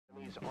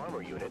Yeti's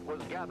armor unit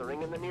was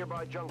gathering in the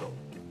nearby jungle.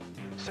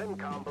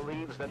 CENTCOM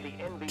believes that the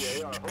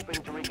NVA are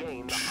hoping to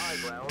regain the high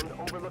ground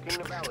overlooking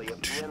the valley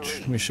of Tien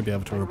Lee. We should be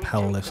able to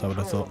repel this, I would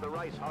have thought.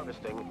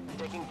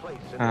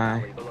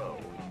 Aye.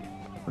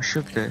 We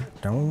should do.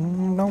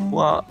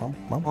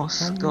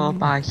 What's stored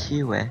by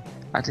Huey?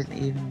 I didn't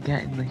even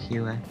get in the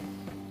Huey.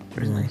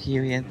 There isn't a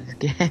Huey in this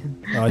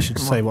game. Oh, I should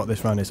say what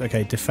this round is.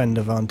 Okay,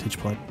 defender Vantage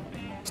Point.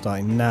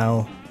 Starting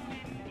now.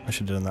 I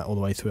should have done that all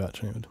the way through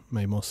actually, it would have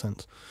made more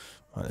sense.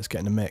 Right, let's get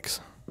in the mix.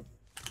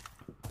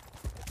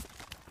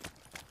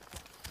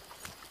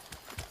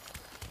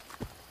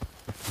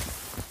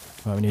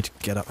 Right, we need to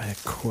get up here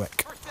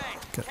quick.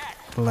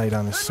 Lay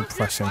down this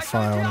suppressing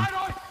fire on him.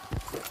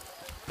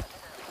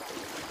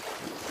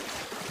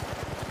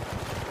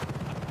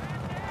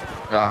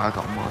 Oh, I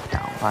got mowed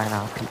down by an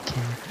RPK.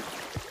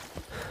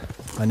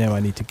 I know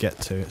I need to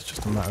get to, it's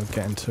just a matter of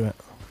getting to it.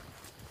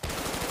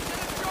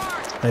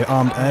 They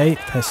armed A,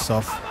 piss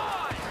off.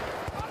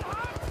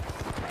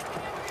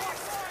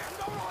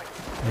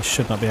 They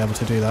should not be able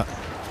to do that.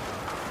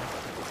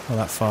 Not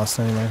that fast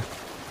anyway.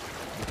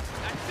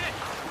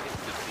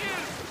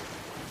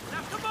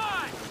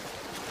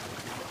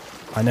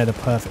 I know the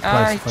perfect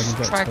place if I can get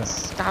to it. Tried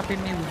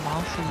stabbing me with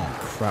morphine. Oh,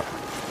 crap.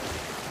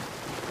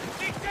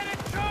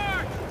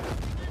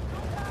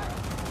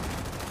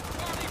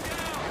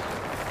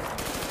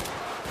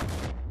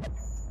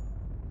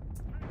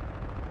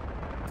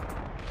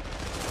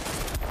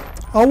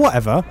 Oh,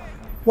 whatever.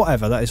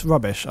 Whatever, that is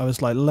rubbish. I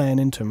was like laying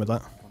into him with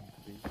that.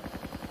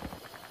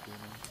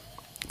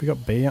 We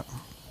got B, yep.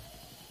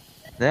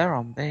 They're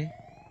on B.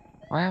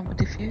 Why haven't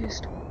we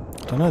defused?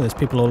 I don't know, there's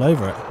people all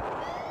over it.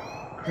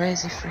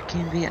 Crazy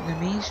freaking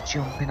Vietnamese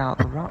jumping out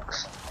the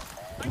rocks.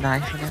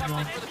 Knifing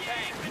everyone.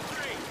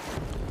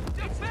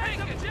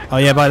 Oh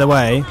yeah, by the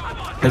way,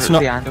 it's not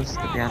behind us,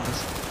 behind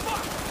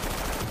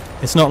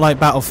us. It's not like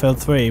Battlefield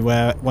 3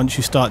 where once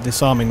you start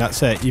disarming,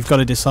 that's it. You've got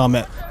to disarm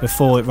it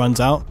before it runs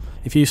out.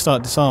 If you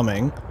start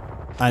disarming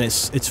and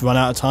it's run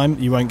out of time,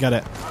 you won't get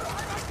it.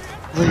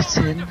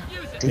 Luetin,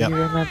 do you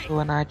remember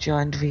when I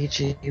joined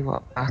VG,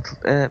 what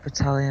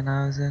battalion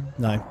I was in?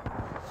 No.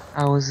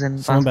 I was in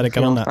Someone better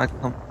get on that. by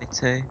Company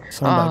 2.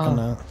 Someone better get on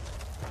that.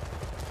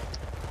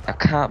 I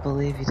can't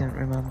believe you didn't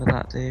remember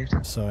that,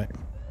 dude. Sorry.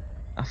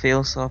 I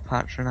feel so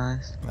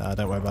patronised. Nah,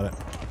 don't worry about it.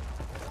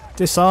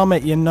 Disarm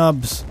it, you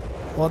nubs.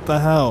 What the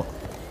hell?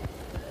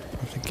 I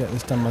have to get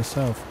this done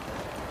myself.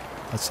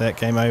 That's it,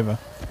 game over.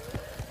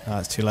 Ah,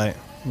 it's too late.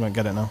 You won't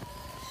get it now.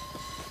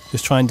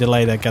 Just try and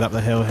delay their get up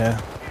the hill here.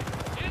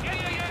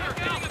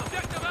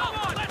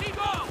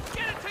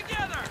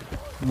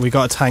 We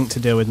got a tank to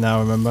deal with now,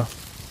 remember?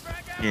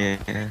 Yeah.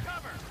 Engineer,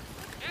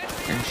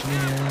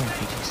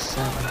 PG7.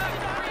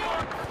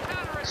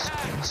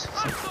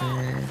 Explosives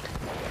upgrade.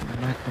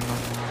 Magnum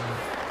ammo.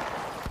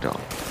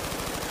 Dog.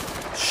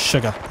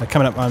 Sugar. They're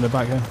coming up behind the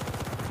back here.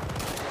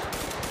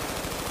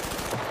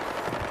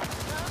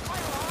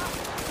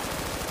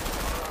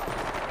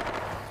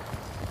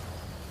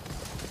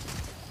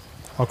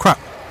 Oh crap!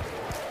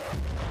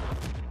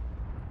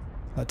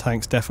 That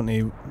tank's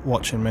definitely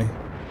watching me.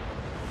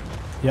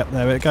 Yep,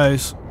 there it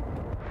goes.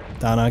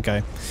 Down I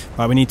go.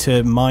 Right, we need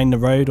to mine the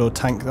road or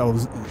tank or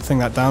thing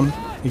that down.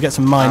 You get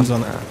some mines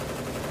on it.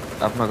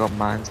 I've not got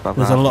mines, but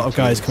there's a lot of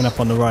guys coming up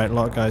on the right. A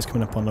lot of guys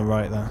coming up on the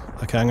right there.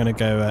 Okay, I'm gonna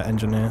go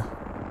engineer.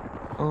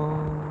 Oh.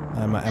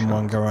 I'm at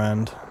M1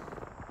 Garand.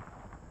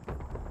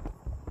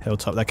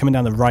 Hilltop. They're coming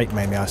down the right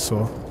mainly, I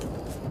saw.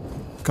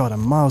 God,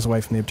 I'm miles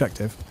away from the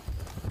objective.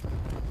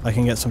 I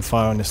can get some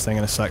fire on this thing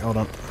in a sec. Hold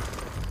on.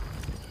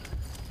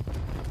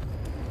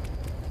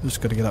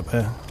 Just got to get up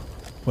here.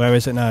 Where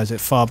is it now? Is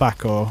it far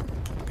back or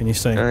can you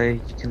see?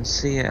 You can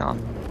see it on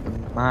the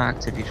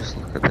marked if you just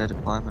look at the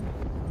deployment.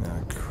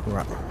 Oh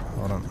crap.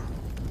 Hold on.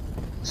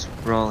 It's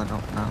rolling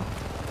up now.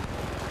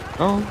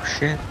 Oh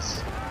shit.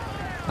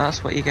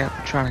 That's what you get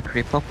for trying to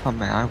creep up on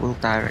me. I will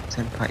direct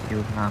impact you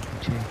with an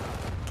RPG.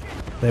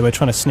 They were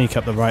trying to sneak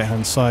up the right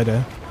hand side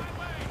here.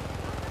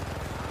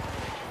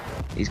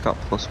 He's got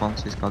 +1,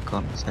 so he's got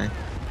guns, eh?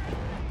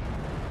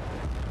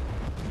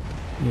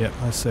 Yep,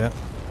 I see it.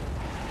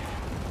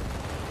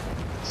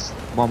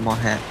 One more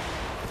hit.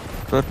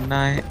 Good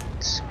night.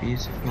 It's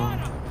beautiful.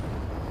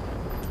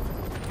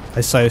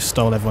 I so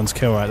stole everyone's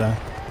kill right there.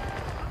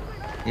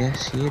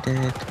 Yes, you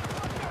did.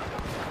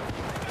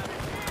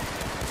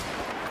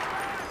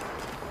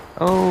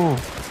 Oh!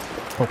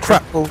 Oh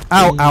crap! Ow,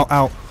 ow,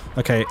 ow!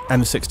 Okay,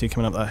 M60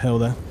 coming up that hill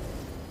there.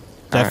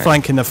 They're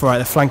flanking the right.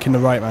 They're flanking the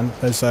right, man.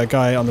 There's a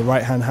guy on the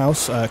right-hand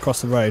house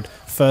across the road.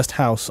 First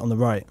house on the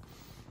right.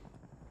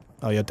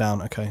 Oh, you're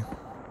down. Okay.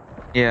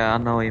 Yeah, I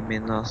know what you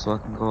mean though, so I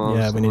can go.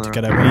 Yeah, we need to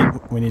get over.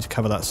 We need to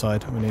cover that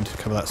side. We need to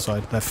cover that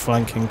side. They're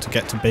flanking to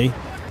get to B.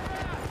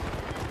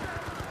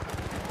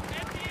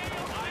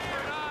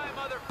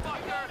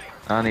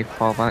 I need to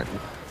fall back.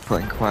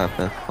 Putting quite a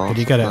bit of force. Did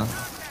you get it?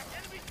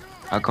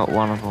 I got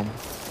one of them.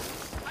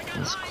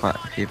 There's quite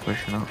a few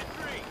pushing up.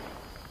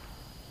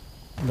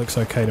 Looks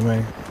okay to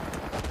me.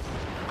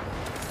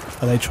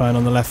 Are they trying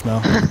on the left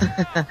now?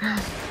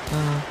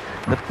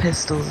 The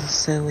pistols are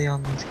silly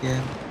on this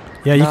game.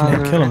 Yeah, you No, can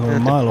they're kill in them from the a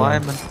mile away.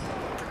 deployment.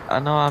 I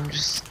know, I'm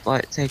just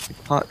like taking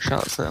pot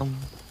shots at them.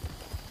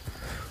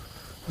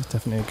 There's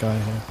definitely a guy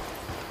here.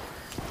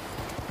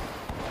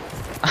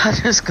 I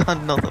just got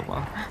another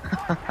one.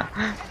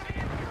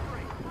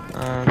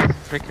 They're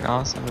freaking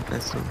awesome, the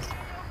pistols.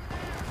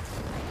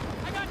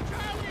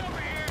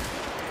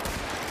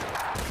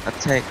 I'd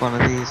take one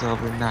of these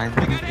over the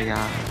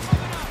 930R.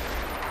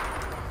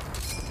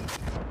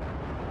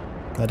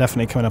 They're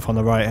definitely coming up on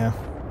the right here.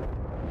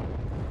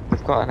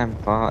 They've got an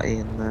M40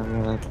 in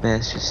their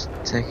base, just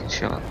taking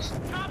shots.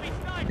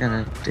 I'm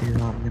gonna do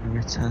that, I'm gonna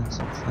return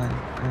some fire.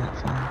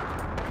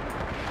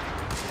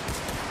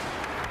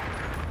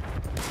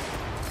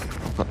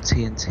 I've got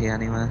TNT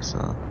anyway,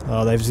 so...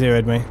 Oh, they've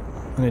zeroed me.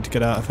 I need to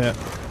get out of here.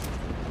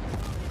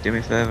 Do me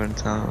a favour and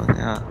tell me where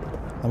they are.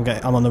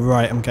 I'm on the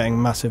right, I'm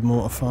getting massive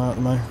mortar fire at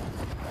the moment.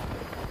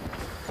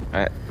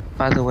 Right,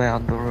 by the way,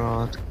 on the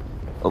road,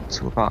 up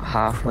to about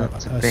halfway Crap,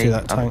 to I B, see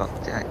that tank.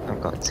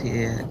 I've got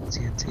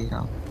TNT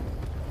now.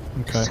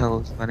 Okay. Just tell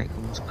us when it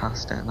comes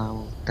past it and I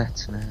will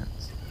detonate.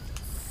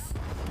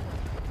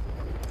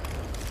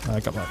 I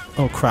got my...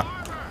 Oh crap.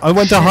 I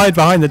went to hide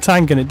behind the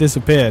tank and it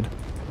disappeared.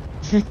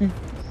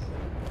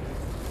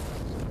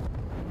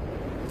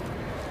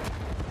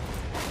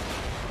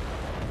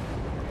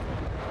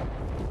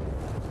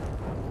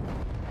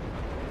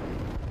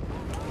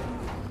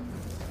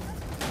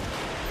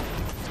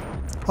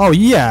 Oh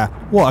yeah!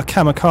 What a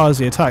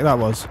kamikaze attack that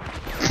was.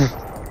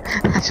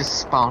 I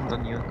just spawned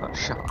on you and got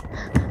shot.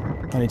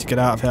 I need to get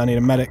out of here, I need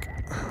a medic.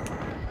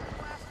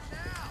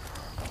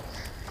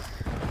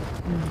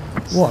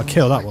 What a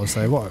kill that was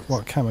though, what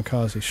a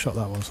kamikaze shot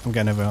that was. I'm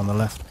getting over on the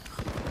left.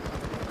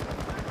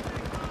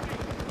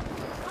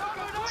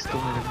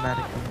 Still need a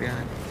medic from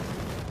behind.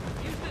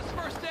 Use this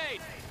first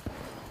aid.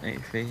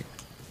 80 feet.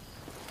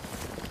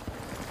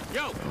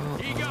 Yo,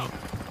 here you go.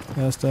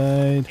 First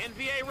aid.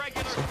 NVA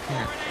regular. It's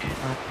okay.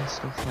 My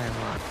pistol flame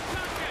light.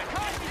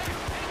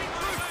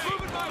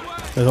 Moving my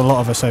way. There's a lot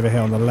of us over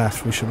here on the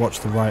left, we should watch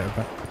the right a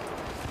bit.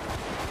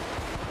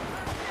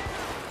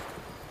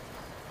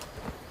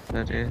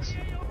 There it is.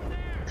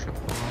 Shot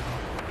the ladder.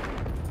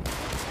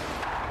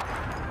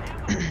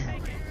 I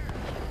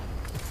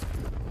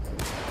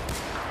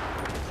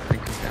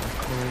think I'm getting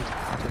cold.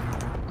 I don't know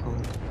what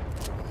cold.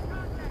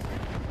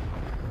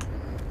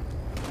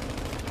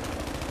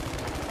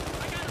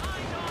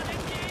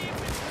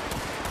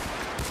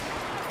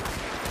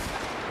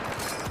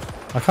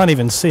 I can't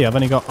even see, I've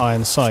only got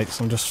iron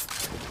sights, I'm just...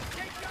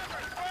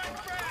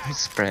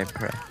 Spray and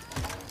pray.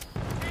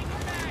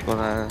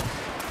 But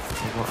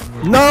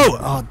No!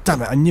 Oh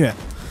damn it, I knew it.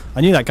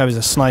 I knew that guy was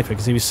a sniper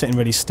because he was sitting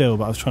really still,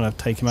 but I was trying to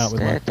take him out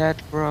with my... Stay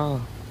dead,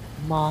 bro.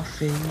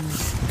 Morphine.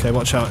 Okay,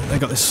 watch out, they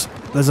got this...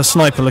 There's a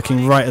sniper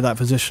looking right at that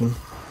position.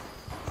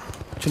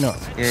 Do you know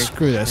what? Yeah,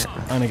 Screw this, shit.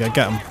 I'm gonna go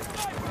get him.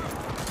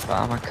 But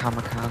I'm a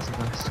kamikaze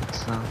bastard,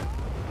 so...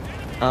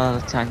 Oh,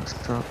 the tank's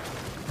up.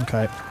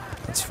 Okay,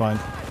 that's fine.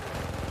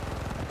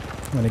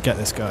 I'm gonna get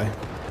this guy.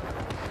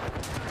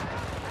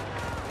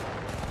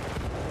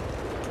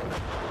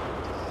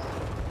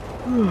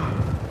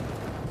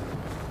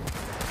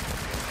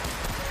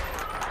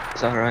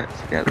 It's alright,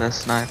 forget the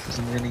snipers,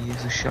 I'm gonna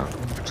use a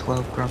shotgun for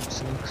 12 gram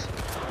slugs.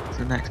 It's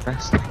the next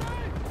best thing.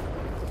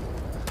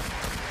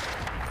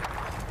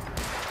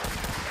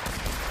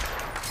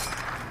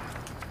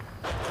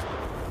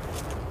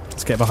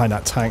 Let's get behind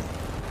that tank.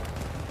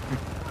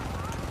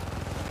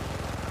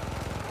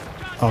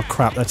 Oh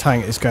crap, the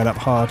tank is going up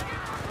hard.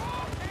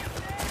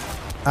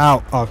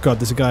 Ow! Oh god,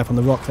 there's a guy up on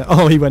the rock there.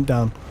 Oh, he went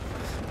down.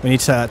 We need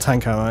to take that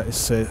tank out,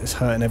 it's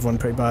hurting everyone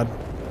pretty bad.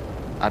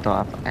 I don't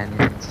have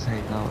anything to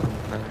take out, I'm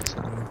very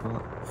sorry,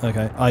 but...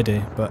 Okay, I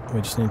do, but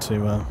we just need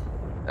to...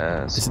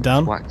 is it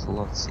down? Whacked a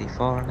lot of C4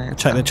 on it.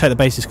 Check the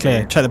base is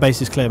clear. Yeah. Check the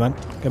base is clear, man.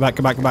 Go back.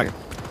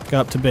 Go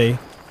up to B.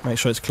 Make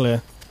sure it's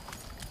clear.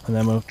 And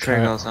then we'll... carry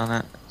Triggers on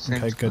it. Okay,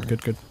 Seems clear.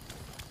 good.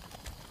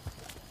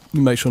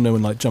 Make sure no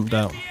one, like, jumped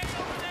out.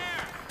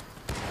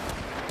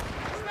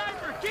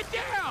 Sniper, get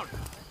down.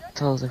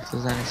 Tell us if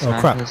there's any Oh,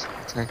 crap. snipers.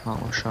 Take them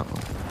out with a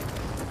shotgun.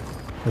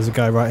 There's a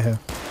guy right here.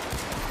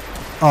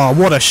 Oh,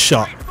 what a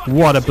shot.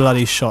 What a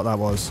bloody shot that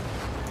was.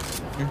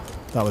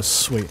 That was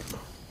sweet.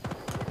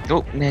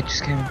 Oh, Ned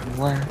just came from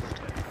the left.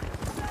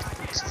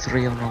 There's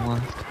 3 on the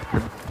left.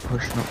 They're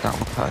pushing up down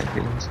the party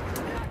fields.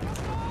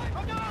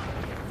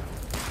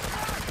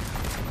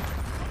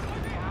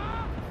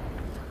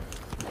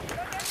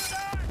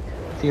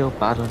 Feel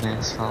bad on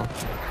asphalt.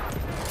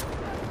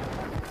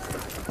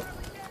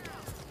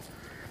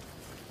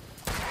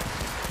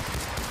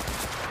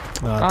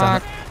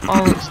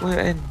 Oh, it's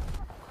Luetin.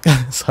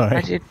 Sorry.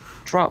 Why'd you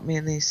drop me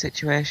in these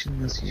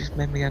situations? You just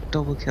made me a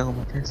double kill on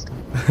my pistol.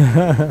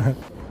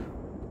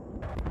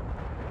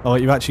 Oh,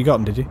 you actually got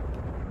him, did you?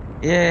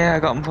 Yeah, I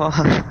got him both.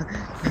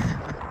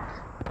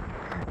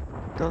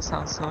 Don't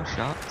sound so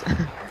shocked.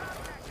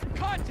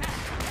 Contact.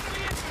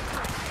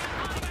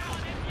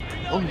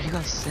 Oh, you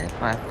got set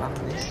by a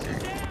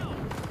ballistic.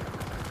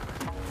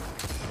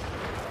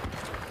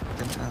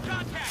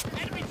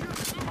 Enemy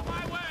troops moving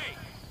my way.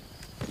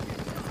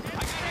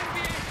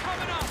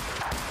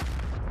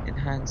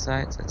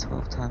 hindsight, a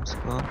 12 times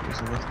score was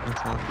a little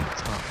bit over the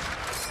top.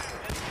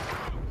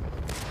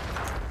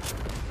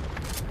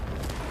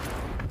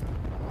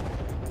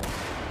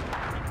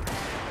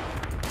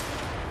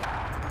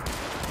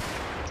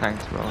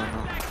 Tanks rolling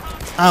up.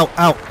 Ow,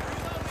 ow.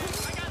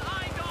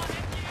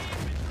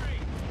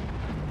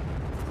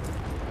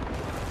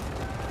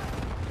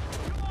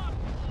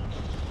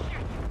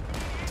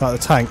 Is that the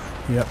tank?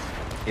 Yep.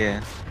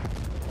 Yeah.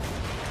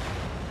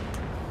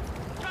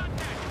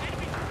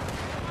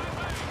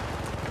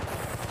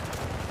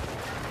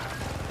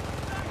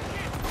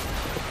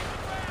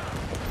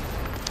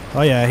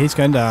 Oh yeah, he's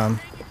going down.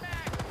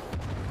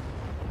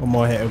 One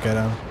more hit, he'll go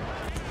down.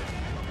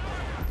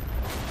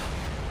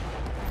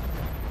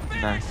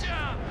 Nice.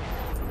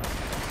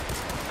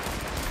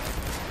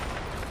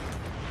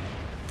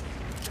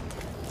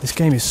 This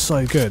game is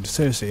so good.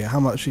 Seriously,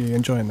 how much are you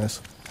enjoying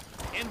this?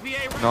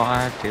 No,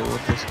 I deal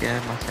with this game.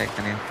 I take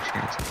any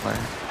opportunity to play it.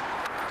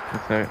 I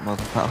prefer it more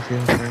than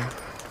Battlefield 3.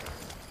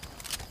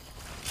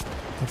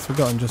 I've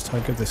forgotten just how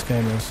good this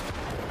game is.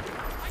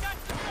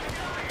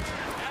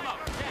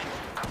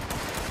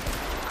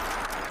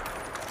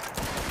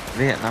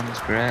 Vietnam's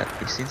great.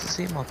 You seem to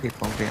see more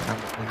people in Vietnam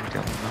than you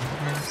don't know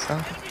and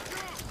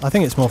stuff. I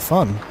think it's more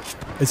fun.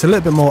 It's a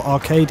little bit more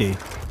arcadey.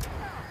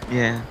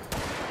 Yeah.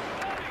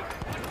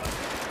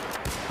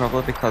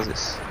 Probably because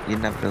it's you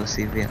never really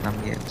see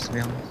Vietnam games, to be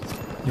honest.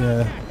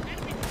 Yeah.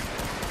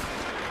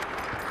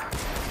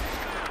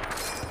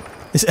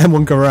 This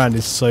M1 Garand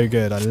is so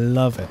good. I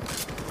love it.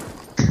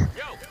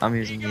 I'm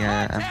using the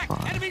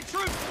M5.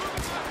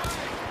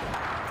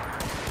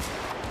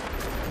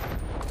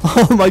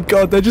 Oh my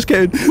god, they're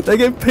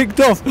getting picked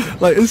off.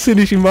 Like as soon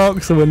as you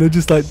mark someone, they're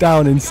just like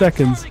down in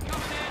seconds.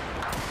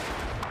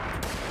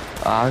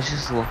 I was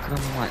just looking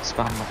and like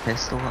spamming my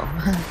pistol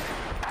at them.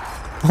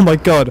 Oh my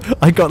god,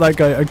 I got that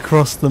guy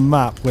across the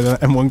map with an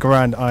M1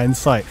 Garand iron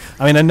sight.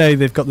 I mean, I know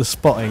they've got the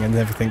spotting and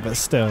everything, but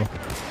still.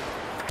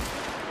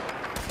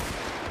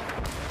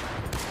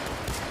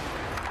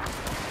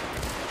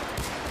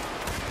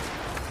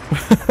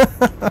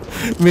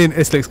 Me and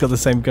Islik's got the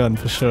same gun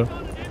for sure.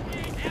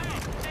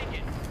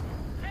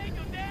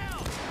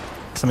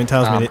 Something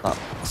tells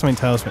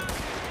me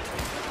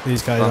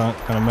these guys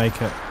aren't gonna make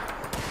it.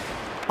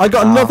 I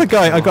got another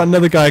guy. I got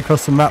another guy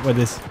across the map with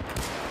this.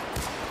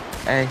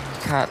 Hey, you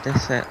can't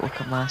diss it.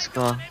 Look at my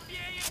score.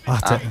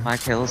 My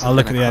kills. I'll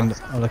look at the end.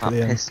 I'll look at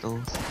the end.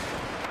 Pistols.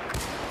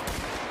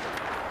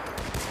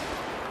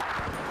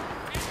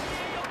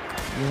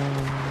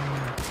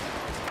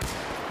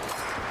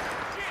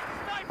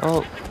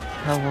 Oh,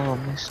 hello,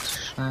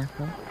 Mr.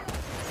 Sniper.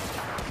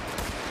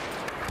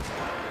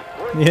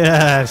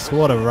 Yes,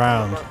 what a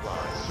round.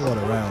 What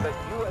a round. I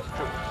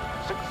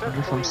wonder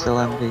if I'm still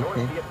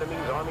MVP.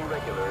 Vietnamese Army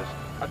regulars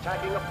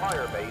attacking a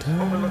fire base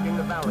overlooking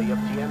the valley of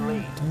Tien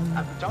Le.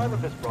 At the time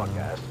of this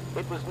broadcast,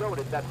 it was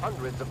noted that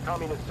hundreds of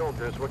communist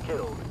soldiers were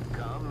killed.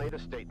 Comm made a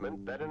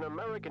statement that an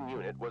American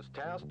unit was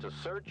tasked to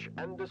search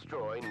and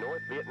destroy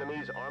North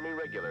Vietnamese Army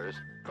regulars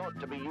thought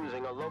to be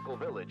using a local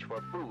village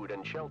for food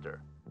and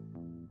shelter.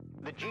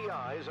 The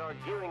GIs are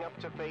gearing up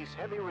to face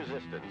heavy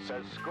resistance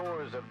as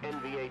scores of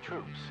NVA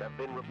troops have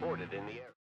been reported in the area.